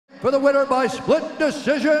for the winner by split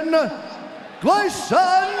decision,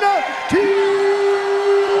 Gleison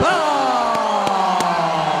Tibau.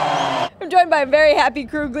 I'm joined by a very happy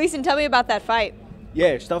crew. Gleison, tell me about that fight. Yeah,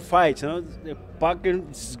 it's tough fight. You know, the Parker,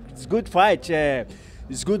 it's good fight.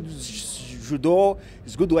 It's good judo.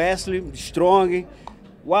 It's good wrestling. Strong.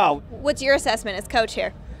 Wow. What's your assessment as coach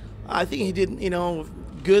here? I think he did,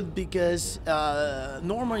 good because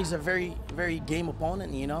Norman is a very, very game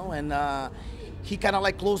opponent, and he kind of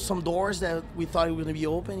like closed some doors that we thought he would be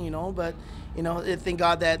open, but, thank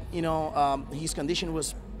God that, his condition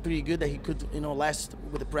was pretty good, that he could, last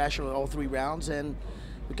with the pressure of all 3 rounds and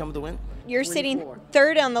become the win. You're sitting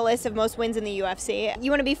third on the list of most wins in the UFC.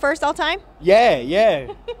 You want to be first all time?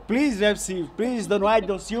 Yeah. Please, UFC. Please, don't write,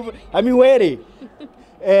 don't silver. I'm waiting.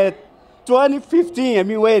 2015, I'm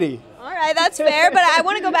waiting. All right, that's fair, but I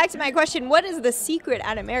want to go back to my question. What is the secret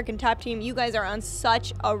at American Top Team? You guys are on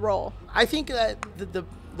such a roll. I think that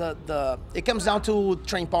it comes down to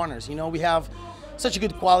train partners. We have such a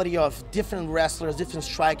good quality of different wrestlers, different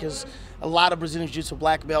strikers, a lot of Brazilian Jiu-Jitsu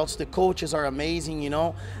black belts. The coaches are amazing,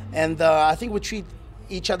 and I think we treat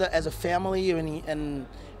each other as a family, and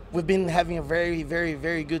we've been having a very, very,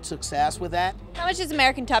 very good success with that. How much does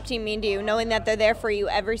American Top Team mean to you, knowing that they're there for you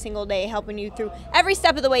every single day, helping you through every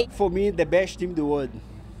step of the way? For me, the best team in the world.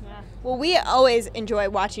 Yeah. Well, we always enjoy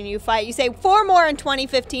watching you fight. You say 4 more in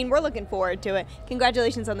 2015. We're looking forward to it.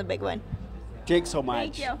 Congratulations on the big win. Thanks so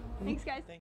much. Thank you. Thanks, guys.